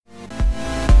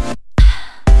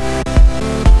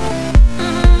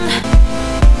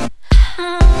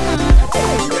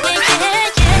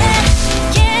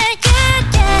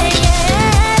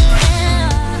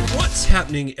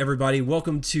morning, everybody.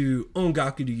 Welcome to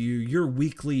Ongaku to You, your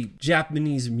weekly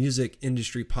Japanese music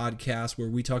industry podcast where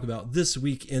we talk about this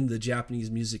week in the Japanese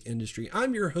music industry.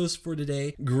 I'm your host for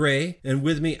today, Gray, and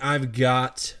with me I've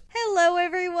got... Hello,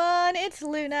 everyone. It's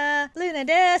Luna. Luna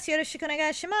desu. Yoroshiku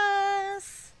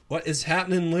onegaishimasu. What is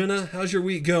happening, Luna? How's your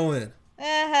week going?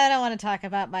 I don't want to talk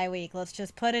about my week. Let's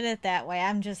just put it that way.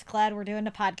 I'm just glad we're doing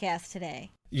the podcast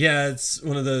today. Yeah, it's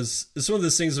one of those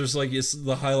things where it's like it's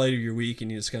the highlight of your week and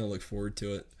you just kind of look forward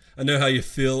to it. I know how you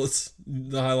feel. It's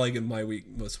the highlight of my week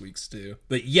most weeks too.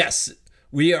 But yes,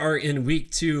 we are in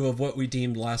week 2 of what we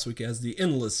deemed last week as the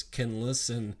Endless Kenless.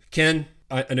 And Ken,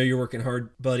 I know you're working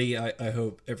hard, buddy. I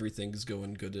hope everything's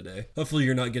going good today. Hopefully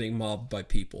you're not getting mobbed by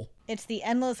people. It's the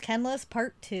Endless Kenless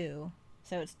Part 2.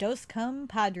 So it's Dos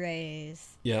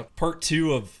Compadres. Yeah, part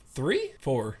 2 of 3?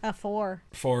 4. 4.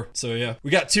 4. So yeah,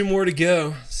 we got 2 more to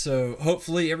go. So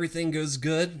hopefully everything goes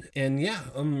good. And yeah,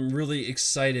 I'm really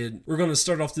excited. We're going to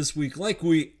start off this week like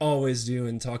we always do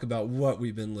and talk about what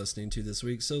we've been listening to this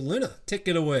week. So Luna, take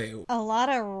it away. A lot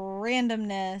of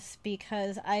randomness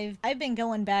because I've been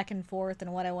going back and forth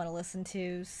on what I want to listen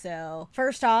to. So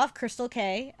first off, Crystal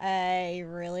K. I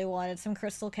really wanted some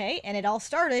Crystal K. And it all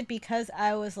started because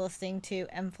I was listening to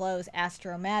M-Flow's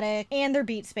Astromatic and their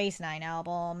Beat Space 9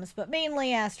 albums, but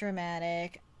mainly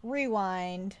Astromatic.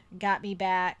 Rewind got me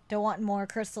back to wanting more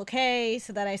Crystal K,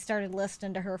 so that I started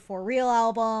listening to her For Real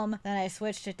album. Then I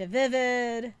switched it to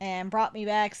Vivid and brought me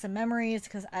back some memories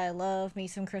because I love me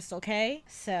some Crystal K.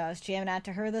 So I was jamming out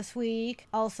to her this week.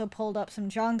 Also pulled up some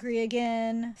Jongri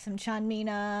again, some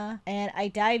Chanmina, and I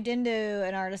dived into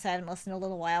an artist I hadn't listened to in a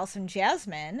little while, some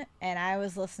Jasmine, and I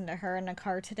was listening to her in the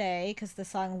car today because the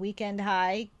song Weekend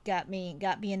High got me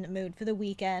in the mood for the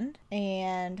weekend,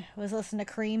 and was listening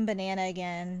to Cream Banana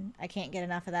again. I can't get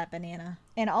enough of that banana.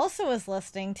 And also was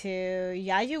listening to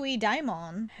Yayoi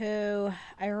Daimon, who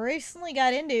I recently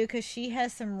got into because she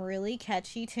has some really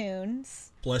catchy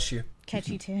tunes. Bless you.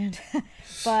 Catchy tune.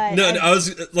 But no, I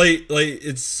was like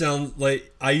it sounds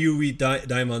like Ayui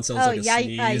Daimon sounds like a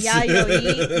sneeze.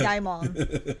 Yayoi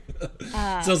Daimon.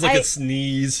 Sounds like a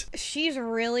sneeze. She's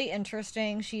really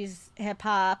interesting. She's hip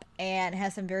hop and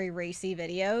has some very racy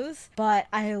videos, but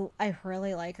I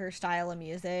really like her style of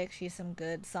music. She's some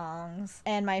good songs.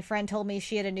 And my friend told me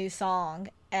she had a new song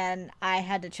and I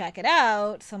had to check it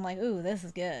out, so I'm like, ooh, this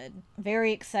is good.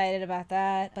 Very excited about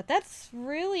that. But that's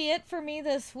really it for me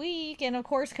this week. And of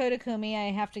course, Kodakumi.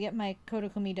 I have to get my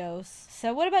Kodakumi dose.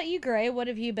 So what about you, Gray? What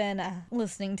have you been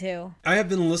listening to? I have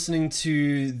been listening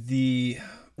to the...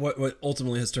 What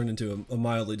ultimately has turned into a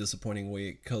mildly disappointing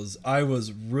week, because I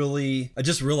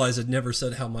just realized I'd never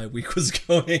said how my week was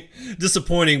going.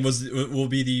 Disappointing will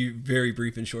be the very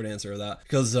brief and short answer of that,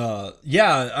 because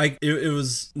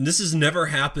this has never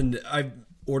happened. I've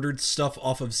ordered stuff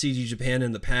off of CG Japan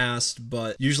in the past,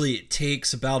 but usually it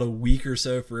takes about a week or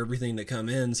so for everything to come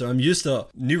in, so I'm used to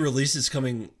new releases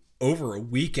coming over a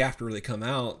week after they come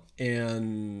out.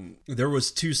 And there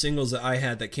was 2 singles that I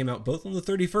had that came out both on the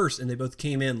 31st, and they both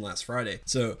came in last Friday.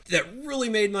 So that really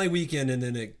made my weekend, and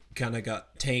then it kind of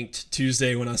got tanked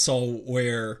Tuesday when I saw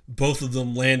where both of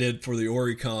them landed for the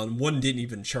Oricon. One didn't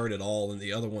even chart at all, and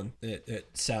the other one, it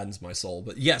saddens my soul.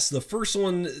 But yes, the first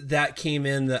one that came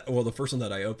in, the first one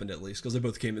that I opened at least, because they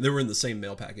both came in, they were in the same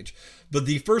mail package. But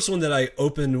the first one that I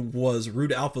opened was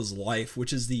Rude Alpha's Life,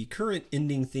 which is the current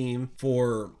ending theme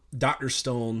for Dr.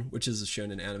 Stone, which is a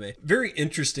shonen anime. Very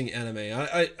interesting anime.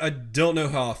 I don't know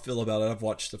how I feel about it. I've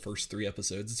watched the first 3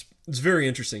 episodes. It's very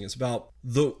interesting. It's about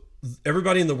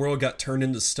everybody in the world got turned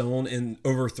into stone, and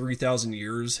over 3,000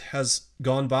 years has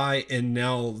gone by, and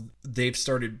now they've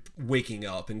started waking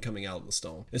up and coming out of the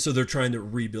stone, and so they're trying to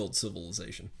rebuild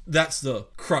civilization. That's the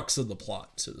crux of the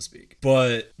plot, so to speak.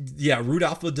 But yeah, Rude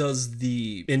Alpha does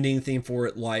the ending theme for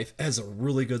it. Life has a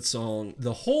really good song.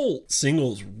 The whole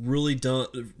single's really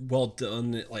well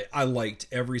done. Like, I liked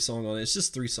every song on it. It's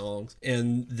just 3 songs,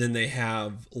 and then they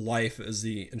have Life as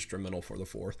the instrumental for the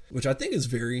 4th, which I think is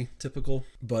very typical.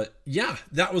 But yeah,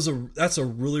 that's a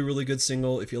really, really good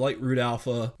single. If you like Rude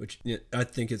Alpha, which I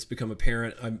think it's become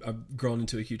apparent, I've grown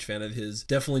into a huge fan of his.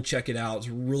 Definitely check it out. It's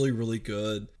really, really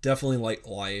good. Definitely like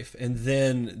Life. And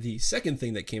then the second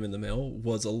thing that came in the mail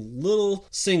was a little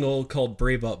single called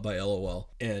Brave Up by LOL.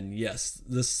 And yes,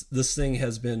 this thing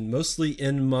has been mostly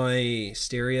in my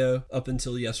stereo up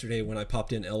until yesterday when I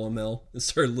popped in LML and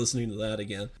started listening to that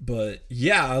again. But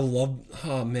yeah, I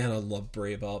love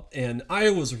Brave Up. And I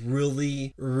was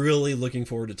really, really looking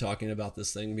forward to talking about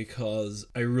this thing because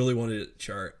I really wanted it to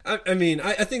chart. I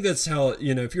think that's how,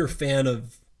 if you're a fan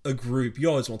of a group, you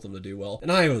always want them to do well.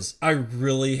 And I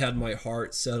really had my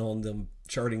heart set on them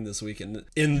charting this week, and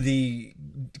in the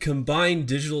combined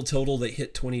digital total, they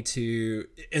hit 22,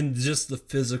 and just the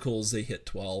physicals, they hit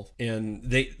 12. And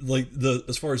they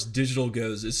as far as digital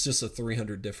goes, it's just a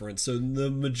 300 difference. So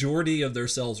the majority of their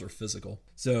sales are physical.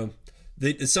 So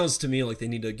it sounds to me like they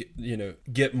need to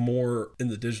get more in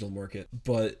the digital market.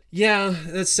 But yeah,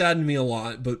 that saddened me a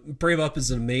lot. But Brave Up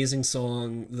is an amazing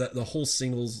song. That the whole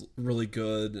single's really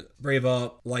good. Brave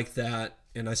Up, Like That.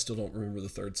 And I still don't remember the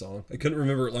third song. I couldn't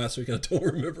remember it last week, and I don't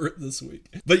remember it this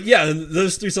week. But yeah,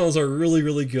 those 3 songs are really,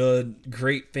 really good.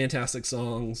 Great, fantastic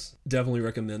songs. Definitely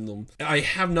recommend them. I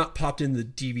have not popped in the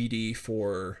DVD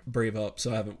for Brave Up,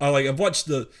 so I haven't. I've watched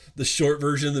the short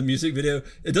version of the music video.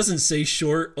 It doesn't say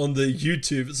short on the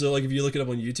YouTube, so like if you look it up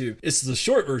on YouTube, it's the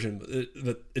short version,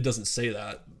 but it doesn't say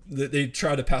that. They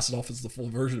try to pass it off as the full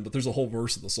version, but there's a whole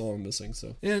verse of the song missing.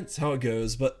 So yeah, it's how it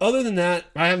goes. But other than that,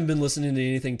 I haven't been listening to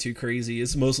anything too crazy.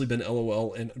 It's mostly been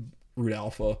LOL and Root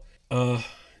Alpha.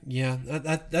 Yeah,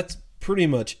 that's pretty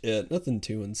much it. Nothing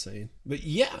too insane. But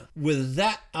yeah, with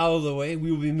that out of the way,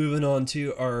 we will be moving on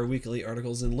to our weekly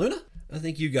articles. In Luna, I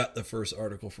think you got the first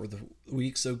article for the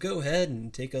week, so go ahead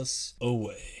and take us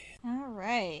away. All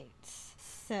right.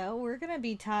 So we're going to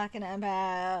be talking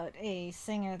about a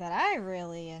singer that I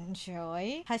really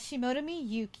enjoy. Hashimoto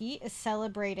Miyuki is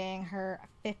celebrating her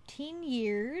 15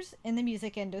 years in the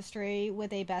music industry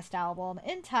with a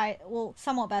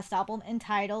somewhat best album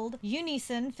entitled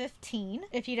Unison 15.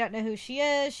 If you don't know who she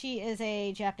is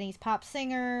a Japanese pop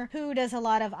singer who does a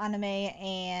lot of anime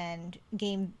and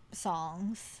game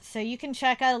songs. So you can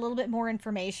check out a little bit more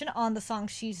information on the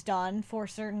songs she's done for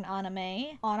certain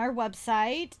anime on our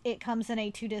website. It comes in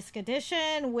a 2-disc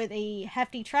edition with a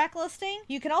hefty track listing.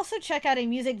 You can also check out a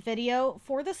music video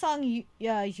for the song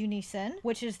Unison,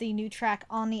 which is the new track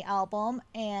on the album,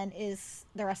 and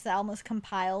the rest of the album is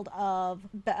compiled of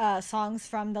songs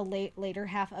from the later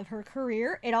half of her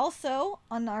career. It also,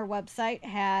 on our website,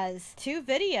 has 2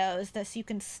 videos so you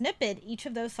can snippet each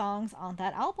of those songs on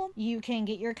that album. You can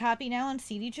get your copy now on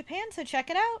CD Japan, so check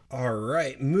it out. All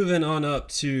right, moving on up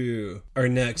to our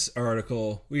next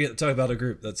article. We get to talk about a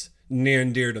group that's near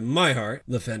and dear to my heart,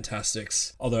 The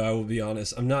Fantastics. Although I will be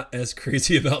honest, I'm not as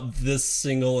crazy about this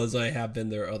single as I have been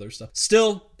their other stuff.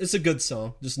 Still, it's a good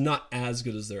song, just not as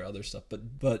good as their other stuff.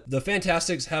 But The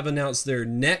Fantastics have announced their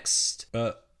next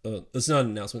it's not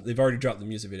an announcement, they've already dropped the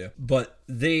music video, but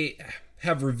they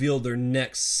have revealed their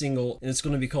next single, and it's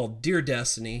going to be called Dear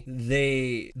Destiny.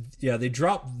 They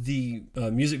dropped the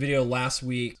music video last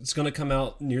week. It's going to come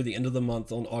out near the end of the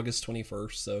month on August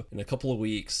 21st, so in a couple of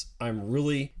weeks. I'm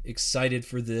really excited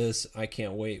for this. I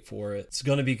can't wait for it. It's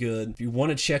going to be good. If you want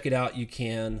to check it out, you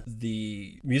can.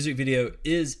 The music video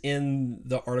is in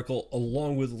the article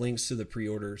along with links to the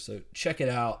pre-order, so check it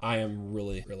out. I am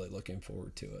really, really looking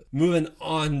forward to it. Moving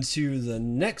on to the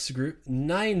next group,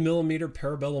 9mm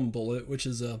Parabellum Bullet, which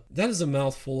is that is a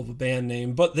mouthful of a band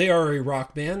name, but they are a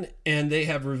rock band, and they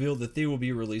have revealed that they will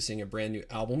be releasing a brand new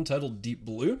album titled Deep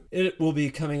Blue. It will be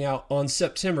coming out on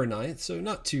September 9th, so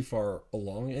not too far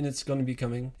along, and it's going to be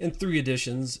coming in 3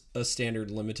 editions, a standard,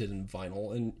 limited, and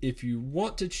vinyl. And if you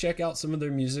want to check out some of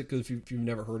their music, because if you've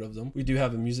never heard of them, we do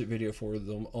have a music video for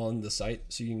them on the site,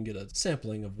 so you can get a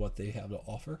sampling of what they have to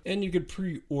offer, and you could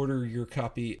pre-order your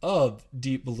copy of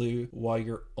Deep Blue while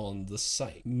you're on the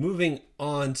site. Moving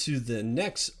on to the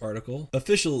next article,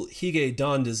 official Hige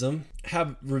Dandism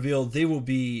have revealed they will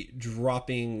be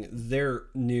dropping their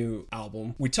new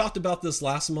album. We talked about this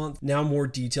last month. Now more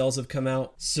details have come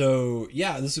out. So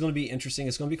yeah, this is going to be interesting.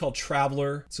 It's going to be called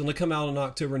Traveler. It's going to come out on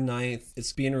October 9th.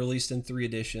 It's being released in 3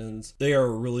 editions. They are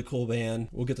a really cool band.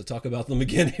 We'll get to talk about them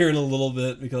again here in a little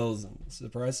bit because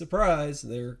surprise, surprise,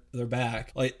 they're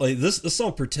back. Like this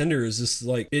song Pretender is just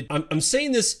like it. I'm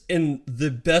saying this in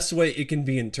the best way it can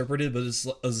be interpreted, but it's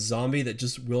a zombie that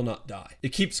just will not die. It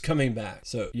keeps coming back.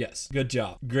 So yes, good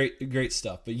job. Great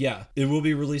stuff. But yeah, it will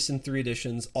be released in 3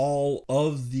 editions. All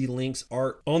of the links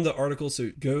are on the article,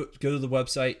 so go to the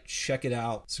website, check it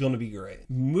out. It's going to be great.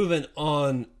 Moving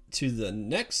on to the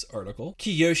next article,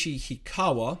 Kiyoshi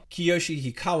Hikawa. Kiyoshi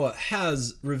Hikawa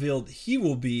has revealed he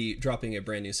will be dropping a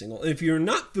brand new single. If you're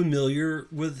not familiar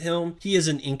with him, he is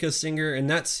an Inca singer, and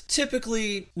that's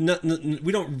typically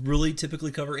we don't really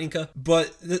typically cover Inca,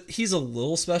 but he's a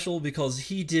little special because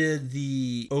he did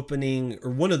the opening,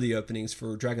 or one of the openings,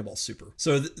 for Dragon Ball Super.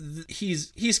 So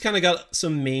he's kind of got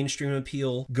some mainstream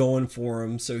appeal going for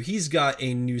him. So he's got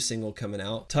a new single coming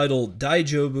out titled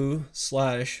Daijobu /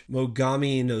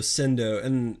 Mogami no Sendo,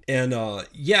 and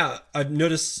yeah, I've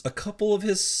noticed a couple of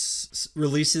his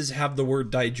releases have the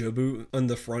word Daijobu on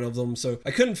the front of them, so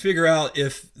I couldn't figure out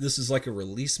if this is like a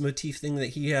release motif thing that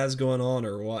he has going on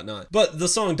or whatnot. But the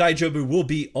song Daijobu will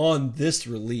be on this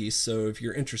release, so if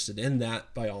you're interested in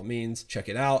that, by all means, check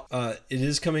it out. It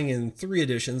is coming in 3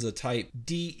 editions, a type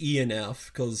D, E, and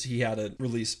F, because he had a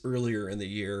release earlier in the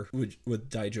year with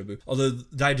Daijobu. Although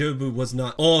Daijobu was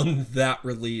not on that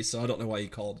release, so I don't know why he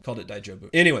called it Daijobu.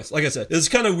 Anyways, like I said, it's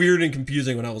kind of weird and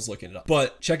confusing when I was looking it up.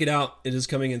 But check it out. It is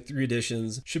coming in 3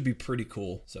 editions. Should be pretty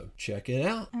cool. So check it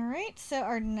out. All right, so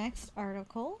our next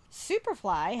article.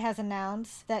 Superfly has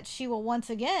announced that she will once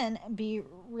again be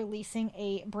releasing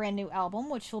a brand new album,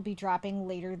 which will be dropping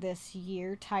later this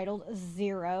year, titled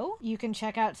Zero. You can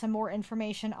check out some more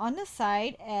information on the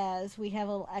site, as we have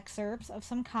little excerpts of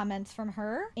some comments from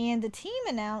her. And the team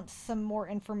announced some more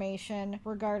information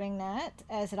regarding that,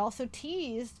 as it also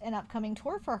teased an upcoming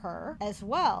tour for her as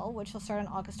well, which will start on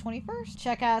August 21st.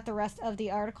 Check out the rest of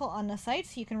the article on the site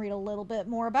so you can read a little bit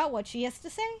more about what she has to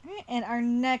say. Right, and our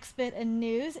next bit of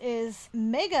news is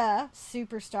mega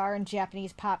superstar and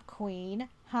Japanese pop queen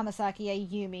Hamasaki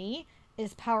Ayumi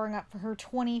is powering up for her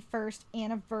 21st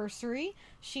anniversary.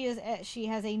 She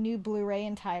has a new Blu-ray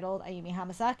entitled Ayumi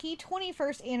Hamasaki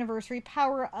 21st Anniversary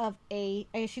Power of I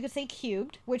guess you could say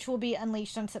Cubed, which will be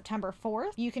unleashed on September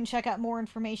 4th. You can check out more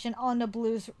information on the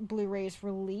Blu-ray's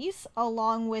release,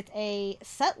 along with a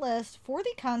set list for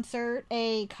the concert,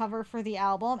 a cover for the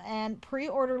album, and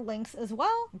pre-order links as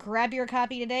well. Grab your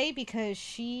copy today because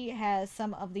she has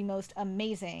some of the most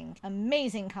amazing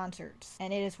concerts,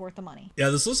 and it is worth the money. Yeah,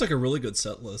 this looks like a really good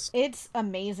set list. It's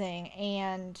amazing,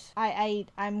 and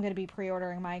I'm going to be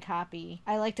pre-ordering my copy.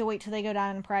 I like to wait till they go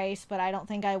down in price, but I don't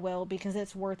think I will because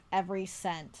it's worth every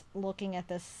cent. Looking at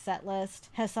this set list,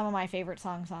 has some of my favorite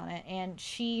songs on it, and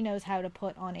she knows how to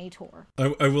put on a tour.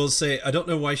 I will say, I don't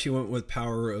know why she went with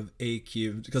Power of A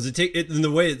Cubed, because it in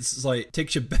the way it's like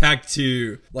takes you back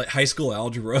to like high school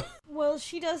algebra. Well,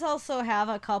 she does also have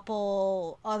a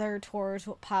couple other tours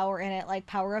with Power in it, like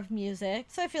Power of Music.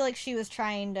 So I feel like she was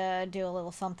trying to do a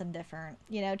little something different.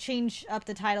 You know, change up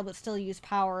the title but still use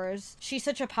powers. She's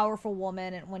such a powerful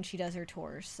woman when she does her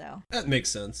tours, so. That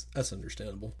makes sense. That's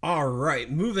understandable. All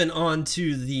right, moving on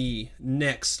to the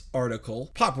next article.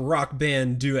 Pop rock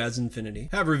band Do As Infinity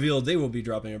have revealed they will be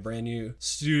dropping a brand new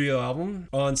studio album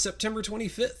on September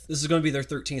 25th. This is going to be their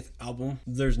 13th album.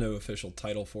 There's no official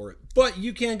title for it, but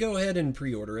you can go ahead and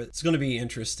pre-order it. It's going to be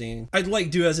interesting. I'd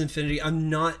like Do As Infinity. I'm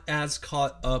not as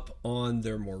caught up on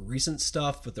their more recent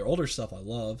stuff, but their older stuff I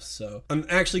love, so I'm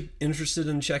actually interested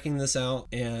in checking this out.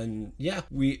 And yeah,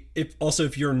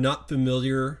 if you're not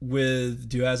familiar with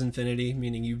Do As Infinity,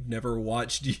 meaning you've never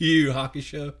watched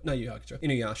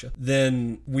Inuyasha,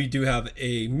 then we do have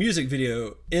a music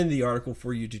video in the article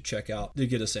for you to check out to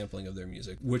get a sampling of their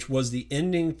music, which was the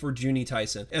ending for Juni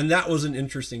Taisen, and that was an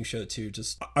interesting show too.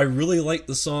 Just I really like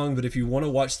the song, but if you want to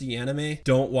watch the anime,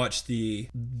 do not watch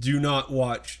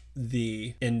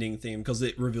the ending theme, because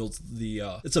it reveals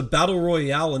it's a battle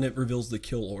royale and it reveals the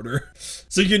kill order.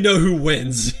 So you know who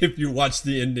wins if you watch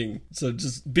the ending. So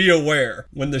just be aware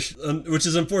when which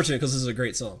is unfortunate because this is a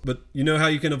great song. But you know how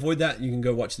you can avoid that? You can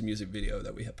go watch the music video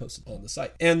that we have posted on the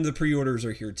site. And the pre-orders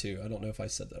are here too. I don't know if I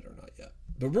said that or not yet,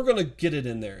 but we're going to get it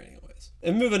in there anyway.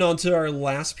 And moving on to our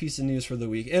last piece of news for the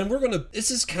week. And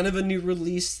this is kind of a new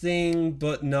release thing,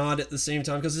 but not at the same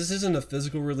time, because this isn't a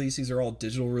physical release. These are all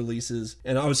digital releases.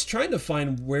 And I was trying to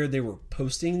find where they were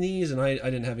posting these, and I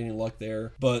didn't have any luck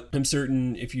there. But I'm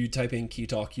certain if you type in Key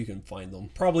Talk, you can find them.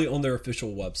 Probably on their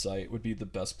official website would be the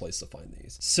best place to find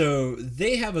these. So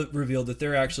they have revealed that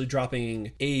they're actually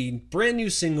dropping a brand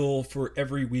new single for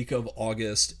every week of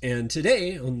August. And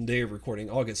today, on the day of recording,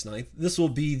 August 9th, this will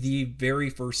be the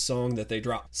very first song that they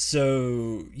drop.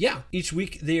 So yeah, each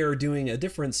week they are doing a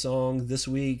different song. This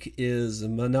week is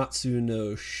Manatsu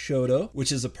no Shodo,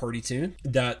 which is a party tune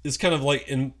that is kind of like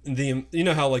in the, you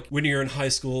know how like when you're in high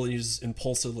school and you just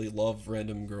impulsively love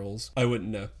random girls. I wouldn't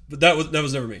know, but that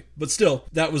was never me. But still,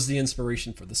 that was the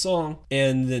inspiration for the song.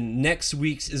 And then next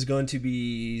week's is going to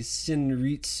be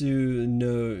Shinritsu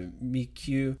no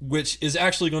Mikyu, which is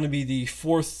actually going to be the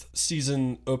 4th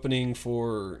season opening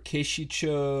for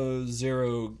Keishicho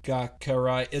Zero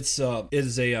Gakarai. It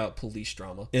is a police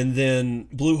drama. And then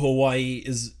Blue Hawaii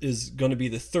is going to be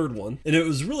the 3rd one. And it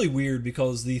was really weird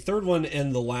because the 3rd one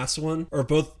and the last one are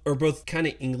both kind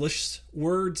of English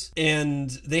words, and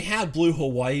they had Blue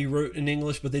Hawaii wrote in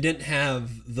English, but they they didn't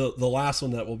have the last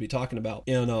one that we'll be talking about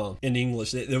in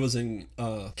English. It was in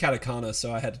katakana,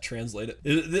 so I had to translate it.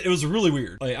 It was really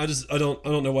weird. Like, I don't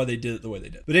know why they did it the way they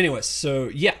did. But anyway, so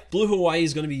yeah, Blue Hawaii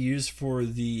is going to be used for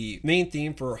the main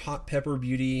theme for Hot Pepper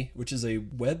Beauty, which is a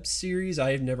web series.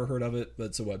 I have never heard of it, but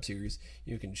it's a web series.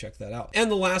 You can check that out. And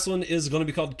the last one is going to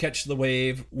be called Catch the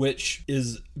Wave, which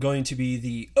is going to be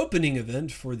the opening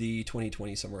event for the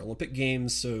 2020 Summer Olympic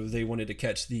Games. So they wanted to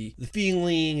catch the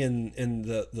feeling and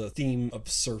the theme of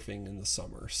surfing in the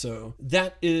summer. So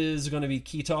that is going to be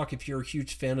Key Talk. If you're a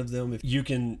huge fan of them, if you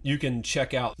can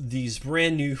check out these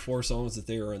brand new 4 songs that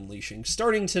they are unleashing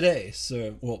starting today.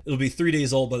 So, well, it'll be 3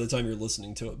 days old by the time you're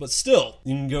listening to it, but still,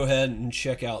 you can go ahead and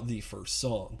check out the first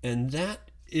song. And that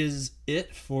is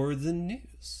it for the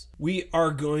news. We are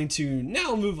going to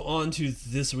now move on to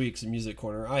this week's Music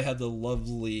Corner. I had the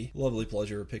lovely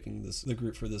pleasure of picking the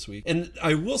group for this week. And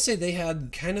I will say they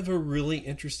had kind of a really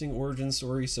interesting origin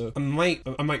story. So I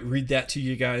might read that to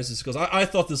you guys just because I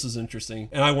thought this was interesting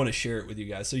and I want to share it with you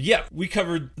guys. So yeah, we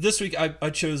covered this week.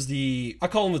 I chose I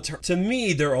call them to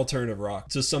me, they're alternative rock.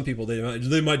 To some people,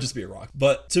 they might just be a rock.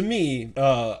 But to me,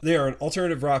 they are an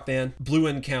alternative rock band, Blue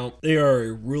End Count. They are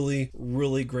a really,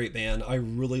 really great band. I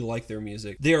really like their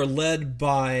music. They are led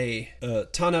by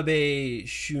Tanabe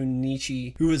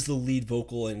Shunichi, who is the lead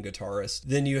vocal and guitarist.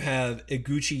 Then you have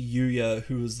Eguchi Yuya,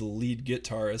 who is the lead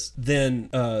guitarist. Then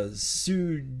Sujimura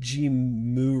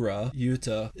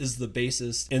Yuta is the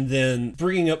bassist. And then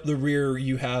bringing up the rear,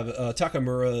 you have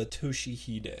Takamura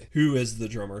Toshihide, who is the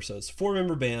drummer. So it's a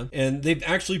 4-member band. And they've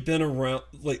actually been around,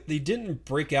 like, they didn't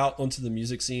break out onto the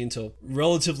music scene until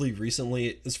relatively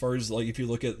recently, as far as, like, if you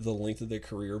look at the length of their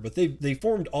career. But they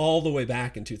formed all the way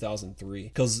back in 2003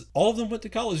 because all of them went to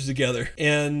college together.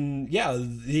 And yeah,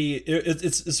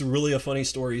 it's really a funny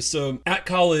story. So at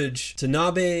college,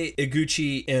 Tanabe,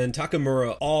 Eguchi, and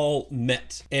Takamura all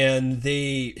met and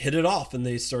they hit it off and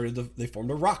they formed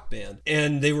a rock band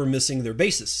and they were missing their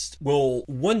bassist. Well,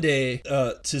 one day,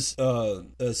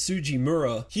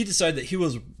 Sujimura, he decided that he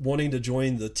was wanting to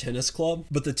join the tennis club,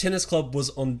 but the tennis club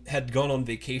had gone on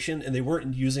vacation and they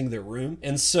weren't using their room.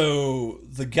 And so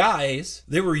the guys,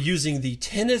 they were using the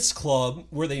tennis club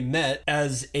where they met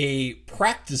as a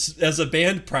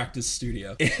band practice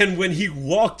studio. And when he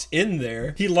walked in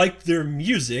there, he liked their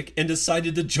music and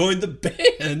decided to join the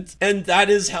band. And that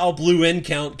is how Blue End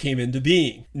Count came into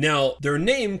being. Now, their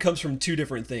name comes from 2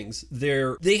 different things.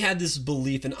 They had this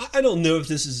belief, and I don't know if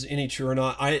this is any true or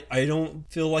not. I don't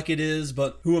feel like it is,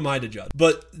 but who am I to judge?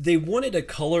 But they wanted a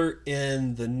color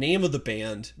in the name of the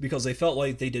band because they felt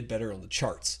like they did better on the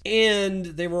charts. And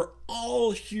they were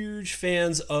all huge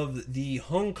fans of the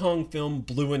Hong Kong film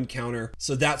Blue Encounter.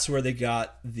 So that's where they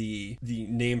got the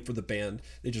name for the band.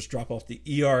 They just drop off the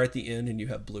ER at the end and you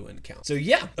have Blue Encounter. So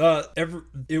yeah,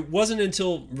 it wasn't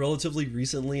until relatively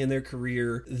recently in their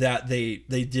career that they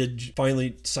did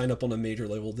finally sign up on a major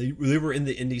label. They were in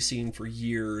the indie scene for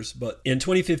years, but in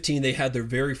 2015 they had their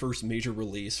very first major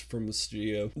release from the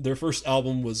studio. Their first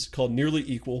album was called Nearly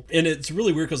Equal, and it's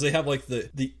really weird because they have like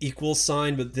the equal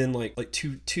sign, but then like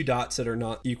two dots that are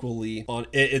not equally on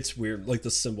it. It's weird, like the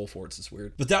symbol for it's just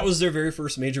weird. But that was their very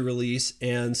first major release,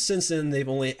 and since then they've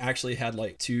only actually had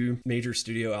like 2 major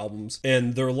studio albums,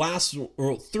 and their last,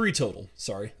 or 3 total.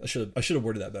 Sorry, I should have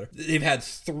worded that better. They've had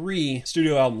 3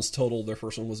 studio albums total. Their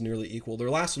first one was Nearly Equal. Their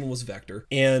last one was Vector,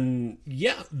 and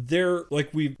yeah, they're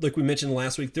like we mentioned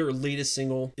last week. Their latest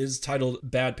single is titled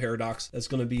Bad Paradox. That's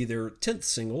going to be their 10th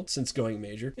single since going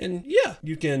major, and yeah,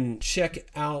 you can check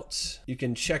out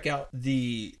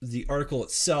the article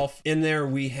itself. In there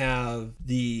we have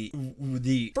the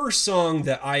first song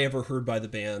that I ever heard by the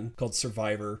band called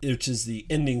Survivor, which is the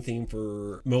ending theme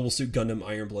for Mobile Suit Gundam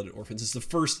Iron Blooded Orphans. It's the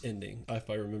first ending, if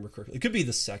I remember correctly. It could be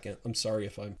the second. I'm sorry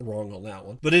if I'm wrong on that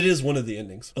one, but it is one of the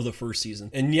endings of the first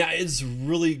season. And yeah, it's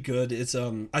really good. It's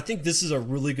I think this is a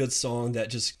really good song that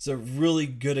just, it's a really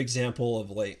good example of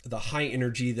like the high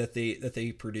energy that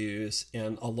they produce.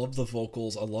 And I love the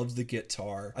vocals. I love the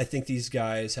guitar. I think these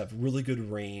guys have really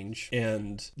good range.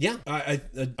 And yeah, I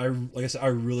like I said, I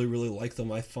really, really like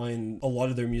them. I find a lot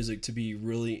of their music to be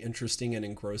really interesting and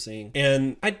engrossing.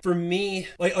 And for me,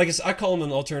 like I said, I call them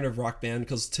an alternative rock band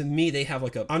because to me they have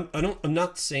like I'm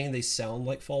not saying they sound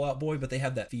like Fall Out Boy, but they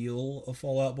have that feel of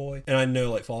Fall Out Boy. And I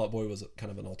know like Fall Out Boy was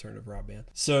kind of an alternative rock band.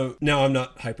 So now I'm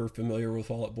not hyper familiar with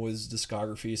Fall Out Boy's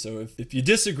discography. So if you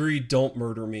disagree, don't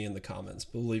murder me in the comments.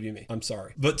 Believe you me, I'm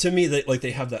sorry. But to me,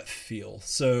 they have that feel.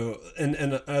 So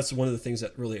and that's one of the things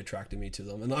that really attracted me to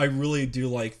them. And I really do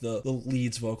like the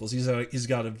lead's vocals. He's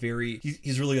got a very,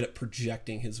 he's really good at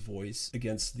projecting his voice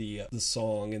against the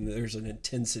song, and there's an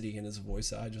intensity in his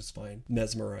voice that I just find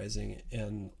mesmerizing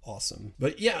and awesome.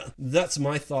 But yeah, that's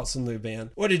my thoughts on the band.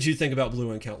 What did you think about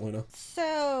Blue and Count, Luna?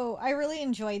 So I really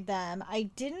enjoyed them. I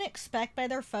didn't expect by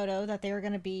their photo that they were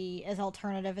going to be as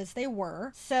alternative as they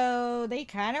were. So they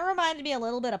kind of reminded me a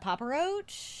little bit of Papa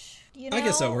Roach. You know? I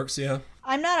guess that works, yeah.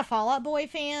 I'm not a Fall Out Boy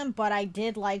fan, but I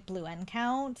did like Blue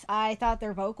Count. I thought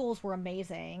their vocals were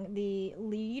amazing. The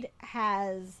lead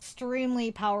has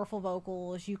extremely powerful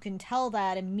vocals. You can tell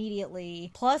that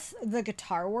immediately. Plus, the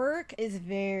guitar work is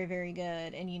very, very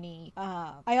good and unique.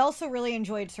 I also really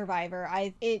enjoyed Survivor.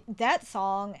 That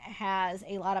song has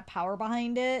a lot of power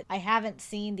behind it. I haven't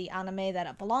seen the anime that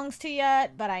it belongs to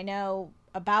yet, but I know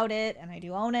about it, and I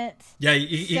do own it. Yeah,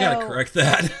 you gotta correct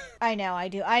that. I know, I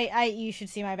do. You should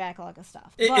see my backlog of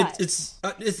stuff. It's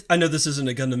I know this isn't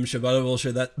a Gundam show, but I will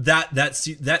show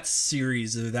that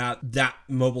series of that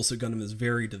Mobile Suit Gundam is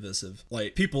very divisive.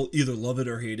 Like, people either love it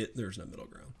or hate it. There's no middle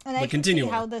ground. And I can see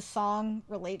how this song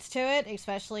relates to it,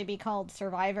 especially be called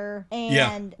Survivor.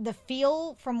 And the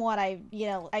feel from what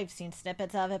I've seen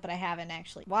snippets of it, but I haven't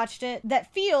actually watched it.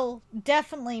 That feel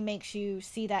definitely makes you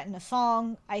see that in a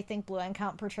song. I think Blue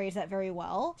Count portrays that very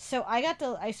well. So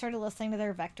I started listening to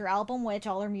their Vector album, which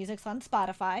all their music's on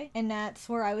Spotify, and that's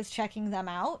where I was checking them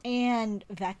out. And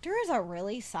Vector is a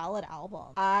really solid album.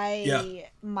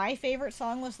 My favorite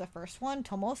song was the first one,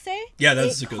 Tomose. Yeah,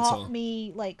 that's a good song. It caught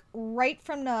me like right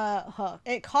from the hook.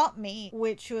 It caught me,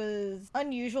 which was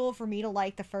unusual for me to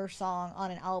like the first song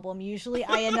on an album. Usually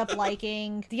I end up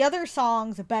liking the other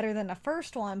songs better than the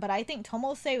first one, but I think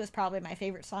Tomose was probably my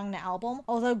favorite song on the album.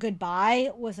 Although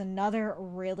Goodbye was another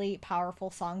really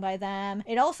powerful song by them.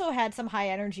 It also had some high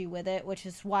energy with it, which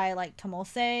is why I like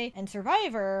Tomose and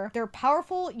Survivor. They're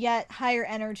powerful yet higher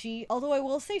energy, although I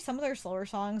will say some of their slower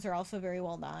songs are also very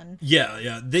well done.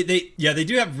 Yeah. They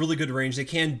do have really good range. They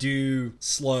can do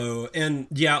slow, and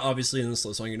yeah, obviously in the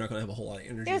slow song you're not going to have a whole lot of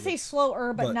energy. I would say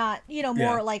slower, but not,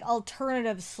 more like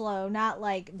alternative slow, not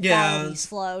like ballady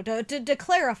slow, to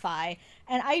clarify.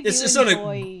 And I do it's enjoy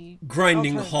not a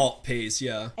grinding halt pace,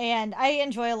 yeah. And I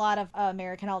enjoy a lot of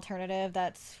American alternative.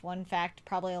 That's one fact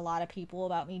probably a lot of people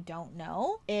about me don't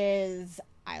know, is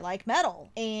I like metal,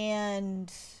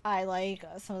 and I like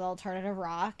some of the alternative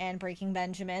rock and Breaking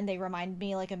Benjamin. They remind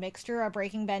me like a mixture of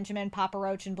Breaking Benjamin, Papa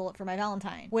Roach, and Bullet for My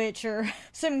Valentine, which are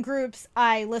some groups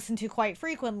I listen to quite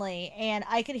frequently. And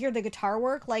I could hear the guitar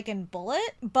work like in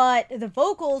Bullet, but the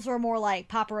vocals were more like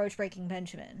Papa Roach, Breaking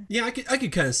Benjamin. Yeah, I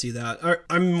could kind of see that.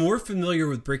 I'm more familiar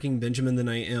with Breaking Benjamin than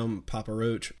I am Papa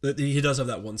Roach. He does have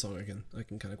that one song I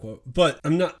can kind of quote, but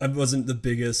I wasn't the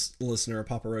biggest listener of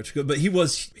Papa Roach, but he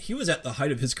was at the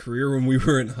height of his career when we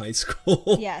were in high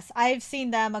school. Yes, I've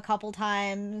seen them a couple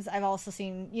times. I've also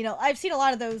seen, I've seen a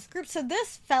lot of those groups. So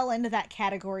this fell into that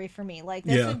category for me. Like,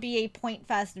 this would be a Point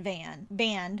Fest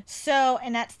band. So,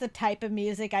 and that's the type of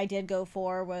music I did go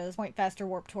for, was Point Fest or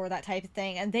Warped Tour, that type of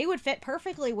thing. And they would fit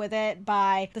perfectly with it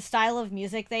by the style of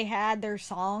music they had. Their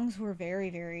songs were very,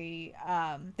 very,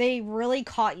 they really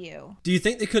caught you. Do you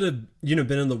think they could have,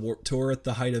 been in the Warped Tour at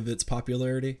the height of its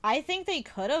popularity? I think they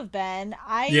could have been.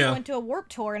 I went to a Warped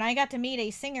Tour, and I got to meet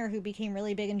a singer who became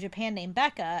really big in Japan named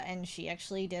Becca, and she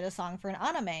actually did a song for an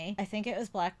anime. I think it was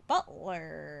Black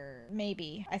Butler.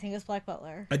 Maybe. I think it was Black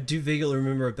Butler. I do vaguely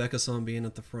remember a Becca song being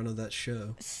at the front of that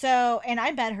show. So, and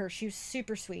I met her. She was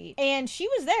super sweet. And she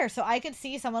was there, so I could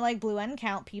see someone like Blue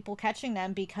Count, people catching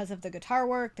them because of the guitar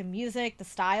work, the music, the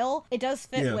style. It does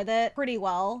fit with it pretty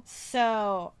well.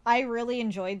 So, I really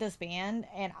enjoyed this band,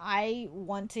 and I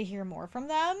want to hear more from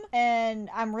them. And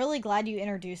I'm really glad you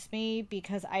introduced me,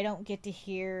 because I don't get to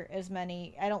hear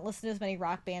I don't listen to as many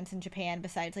rock bands in Japan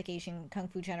besides like Asian Kung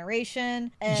Fu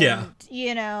Generation and,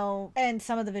 and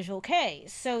some of the Visual K.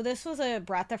 So this was a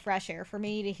breath of fresh air for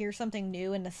me to hear something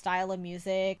new in the style of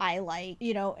music I like,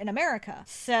 in America.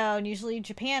 So usually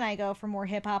Japan, I go for more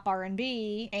hip hop,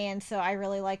 R&B. And so I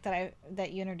really like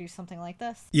that you introduced something like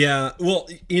this. Yeah. Well,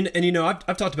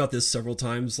 I've talked about this several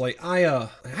times. Like,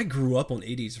 I grew up on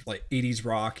 80s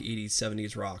rock, 80s,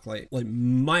 70s rock. Like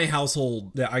my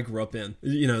household that I grew up in,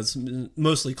 it's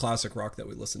mostly classic rock that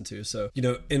we listen to. So,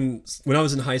 and when I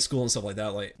was in high school and stuff like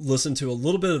that, like, listen to a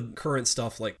little bit of current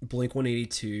stuff like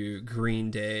Blink-182,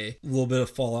 Green Day, a little bit of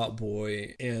Fall Out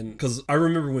Boy. And because I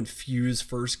remember when Fuse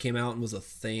first came out and was a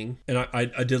thing, and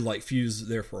I did like Fuse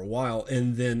there for a while.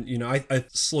 And then, I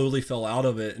slowly fell out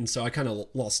of it. And so I kind of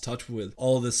lost touch with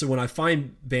all of this. So when I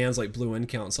find bands like Blue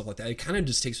Count and stuff like that, it kind of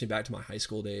just takes me back to my high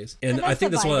school days. And I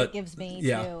think that's what it gives me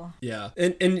too. Yeah.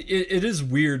 And it is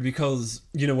weird because,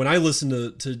 you know, when I listen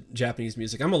to Japanese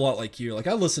music, I'm a lot like you. Like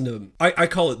I listen to, I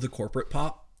call it the corporate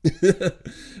pop.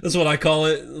 That's what I call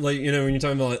it. Like, you know, when you're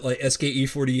talking about like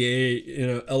SKE48, you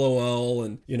know, LOL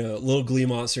and, you know, Little Glee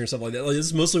Monster and stuff like that. Like, this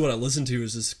is mostly what I listen to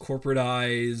is this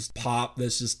corporatized pop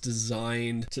that's just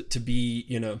designed to be,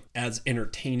 you know, as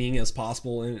entertaining as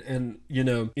possible. And you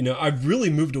know, I've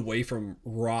really moved away from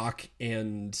rock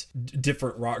and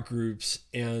different rock groups.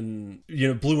 And, you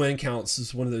know, Blue End Counts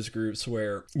is one of those groups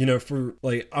where, you know, for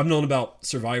like, I've known about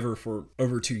Survivor for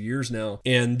over 2 years now.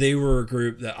 And they were a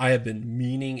group that I have been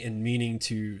meaning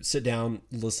to sit down,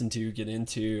 listen to, get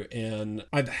into, and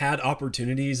I've had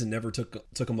opportunities and never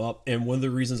took them up. And one of the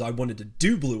reasons I wanted to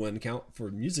do Blue End Count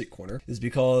for Music Corner is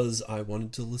because I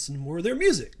wanted to listen to more of their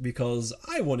music, because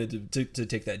I wanted to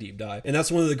take that deep dive. And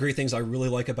that's one of the great things I really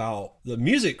like about the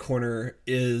Music Corner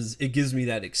is it gives me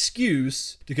that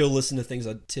excuse to go listen to things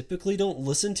I typically don't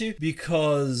listen to,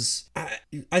 because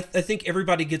I think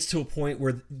everybody gets to a point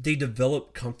where they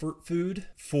develop comfort food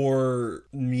for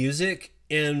music.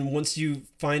 And once you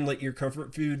find like your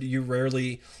comfort food, you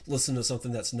rarely listen to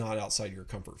something that's not outside your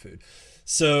comfort food.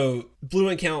 So Blue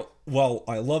End Count, while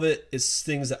I love it, it's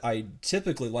things that I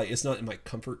typically like. It's not in my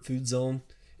comfort food zone,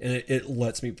 and it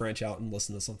lets me branch out and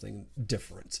listen to something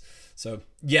different. So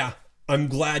yeah, I'm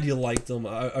glad you liked them.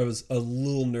 I was a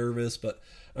little nervous, but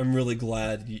I'm really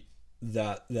glad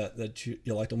that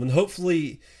you liked them. And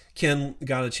hopefully Ken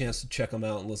got a chance to check them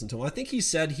out and listen to them. I think he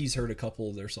said he's heard a couple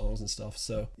of their songs and stuff.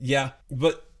 So yeah,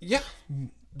 but yeah,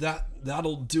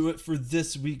 that'll do it for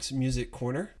this week's Music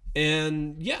Corner.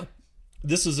 And yeah,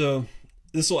 this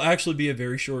will actually be a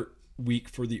very short week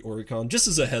for the Oricon. Just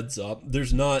as a heads up,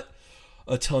 there's not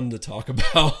a ton to talk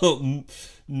about.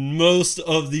 Most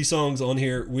of the songs on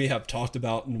here we have talked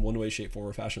about in one way, shape, form,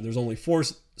 or fashion. There's only 4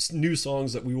 new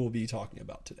songs that we will be talking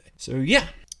about today. So yeah,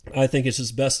 I think it's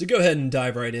just best to go ahead and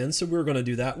dive right in. So we're going to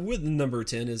do that with number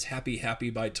 10 is Happy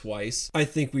Happy by Twice. I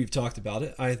think we've talked about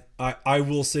it. I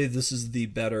will say this is the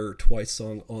better Twice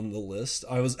song on the list.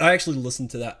 I actually listened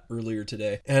to that earlier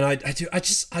today, and I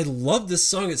love this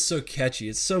song. It's so catchy.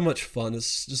 It's so much fun.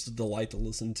 It's just a delight to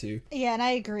listen to. Yeah, and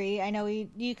I agree. I know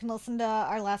you can listen to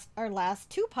our last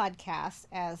 2 podcasts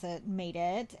as it made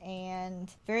it,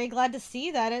 and very glad to see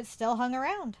that it still hung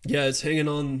around. Yeah, it's hanging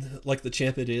on like the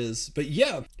champ it is. But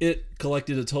yeah, it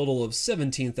collected a total of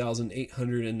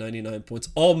 17,899 points,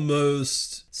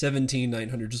 almost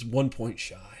 17,900, just 1 point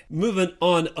shy. Moving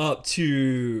on up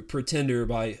to Pretender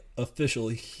by Official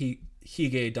Hige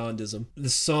Dandism. The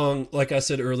song, like I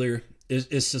said earlier, it's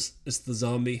the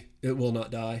zombie. It will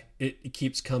not die. It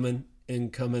keeps coming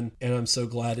and coming, and I'm so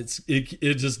glad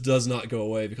it just does not go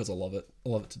away because I love it. I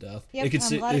love it to death. Yep, it could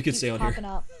stay on here.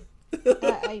 Up.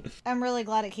 I'm really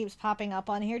glad it keeps popping up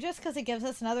on here just because it gives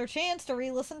us another chance to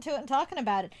re-listen to it and talking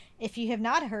about it. If you have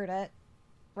not heard it,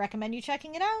 recommend you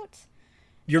checking it out.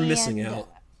 You're missing out.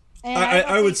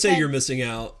 I would say you're missing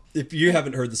out. If you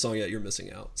haven't heard the song yet, you're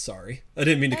missing out. Sorry. I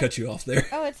didn't mean to cut you off there.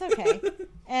 Oh, it's okay.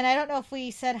 And I don't know if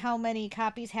we said how many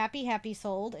copies Happy Happy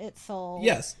sold. It sold.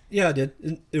 Yes. Yeah, I did.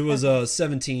 It was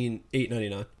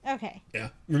 17,899. Okay.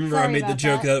 Yeah. Remember I made the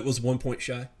joke that it was 1 point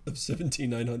shy of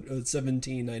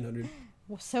 17,900.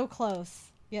 So close.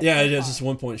 Yeah, it is just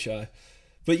 1 point shy.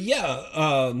 But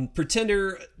yeah,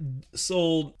 Pretender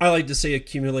sold, I like to say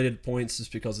accumulated points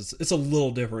just because it's a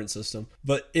little different system,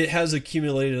 but it has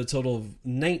accumulated a total of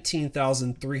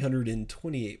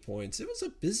 19,328 points. It was a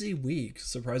busy week,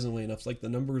 surprisingly enough. Like the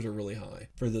numbers are really high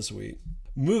for this week.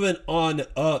 Moving on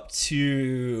up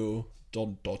to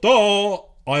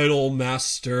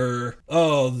Idolmaster.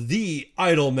 Oh, the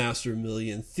Idolmaster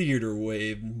Million Theater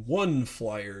Wave 1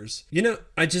 flyers. You know,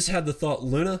 I just had the thought,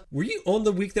 Luna, were you on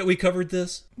the week that we covered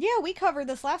this? Yeah, we covered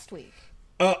this last week.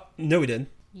 No, we didn't.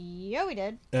 Yeah, we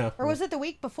did. Yeah. Or was it the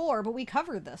week before, but we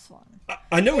covered this one.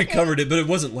 I know we covered it, but it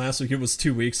wasn't last week. It was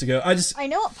 2 weeks ago. I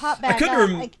know it popped back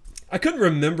up. I couldn't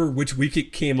remember which week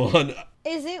it came on.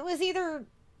 It was either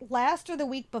last or the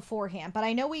week beforehand, but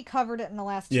I know we covered it in the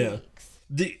last 2 weeks.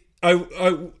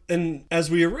 And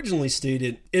as we originally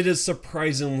stated, it is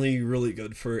surprisingly really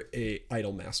good for a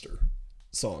Idolmaster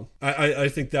song. I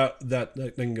think that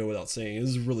can go without saying. It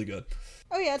is really good.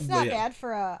 Oh yeah, it's not bad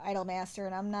for a Idolmaster,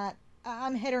 and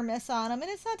I'm hit or miss on them, and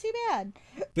it's not too bad.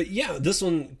 But yeah, this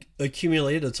one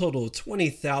accumulated a total of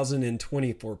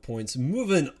 20,024 points.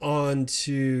 Moving on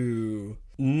to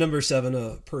number 7,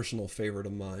 a personal favorite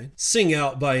of mine. Sing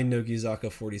Out by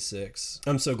Nogizaka 46.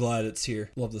 I'm so glad it's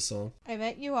here. Love the song. I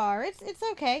bet you are. It's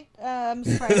okay. I'm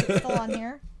surprised it's still on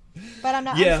here. But I'm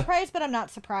not I'm surprised, but I'm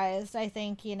not surprised. I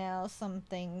think, some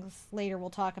things later we'll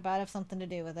talk about have something to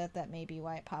do with it. That may be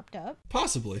why it popped up.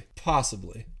 Possibly.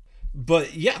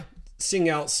 But yeah, Sing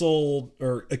Out sold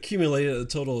or accumulated a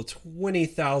total of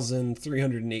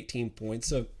 20,318 points.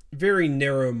 So very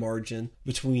narrow margin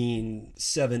between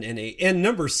 7 and 8. And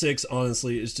number 6,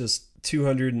 honestly, is just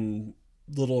 200 and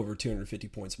little over 250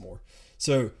 points more.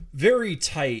 So very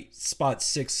tight spot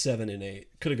 6, 7, and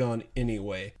 8. Could have gone any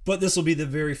way. But this will be the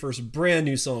very first brand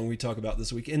new song we talk about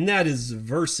this week, and that is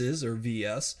Verses, or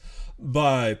VS,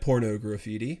 by Porno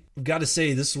Graffiti. I've got to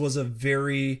say, this was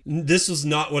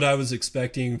not what I was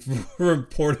expecting from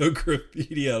Porno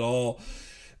Graffiti at all.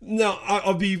 Now,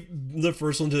 I'll be the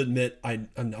first one to admit I'm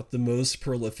not the most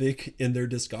prolific in their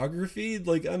discography.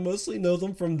 Like, I mostly know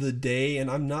them from The Day, and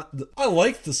I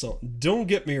like the song, don't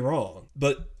get me wrong,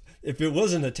 but if it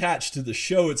wasn't attached to the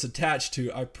show it's attached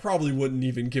to, I probably wouldn't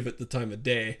even give it the time of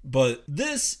day. But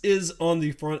this is on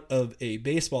the front of a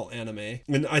baseball anime,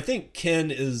 and I think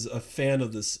Ken is a fan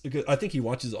of this. I think he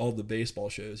watches all the baseball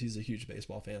shows. He's a huge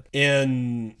baseball fan,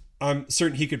 and I'm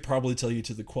certain he could probably tell you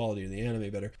to the quality of the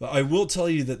anime better. But I will tell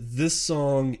you that this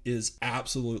song is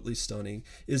absolutely stunning.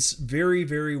 It's very,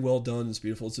 very well done. It's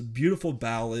beautiful. It's a beautiful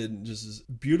ballad, just this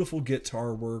beautiful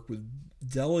guitar work with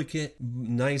delicate,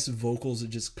 nice vocals that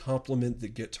just complement the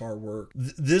guitar work.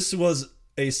 This was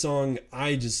a song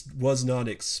I just was not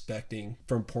expecting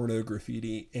from Porno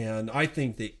Graffiti, and I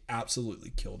think they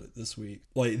absolutely killed it this week.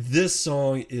 Like, this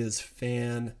song is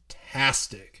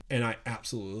fantastic, and I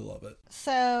absolutely love it.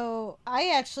 So, I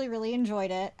actually really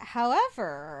enjoyed it.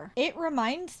 However, it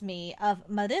reminds me of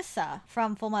Marissa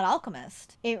from Fullmetal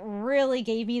Alchemist. It really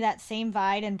gave me that same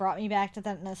vibe and brought me back to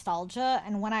that nostalgia,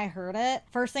 and when I heard it,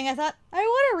 first thing I thought, I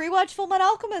want to rewatch Fullmetal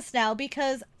Alchemist now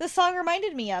because the song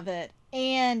reminded me of it.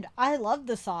 And I love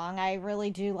the song. I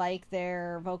really do like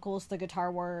their vocals, the guitar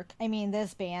work. I mean,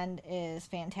 this band is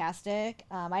fantastic.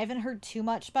 I haven't heard too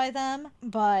much by them,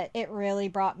 but it really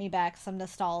brought me back some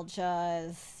nostalgia,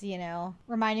 as, you know,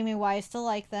 reminding me why I still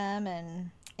like them,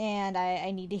 and I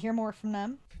need to hear more from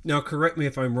them. Now, correct me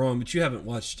if I'm wrong, but you haven't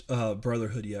watched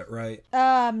Brotherhood yet, right?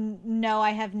 No,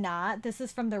 I have not. This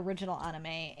is from the original anime,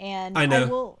 and I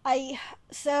know.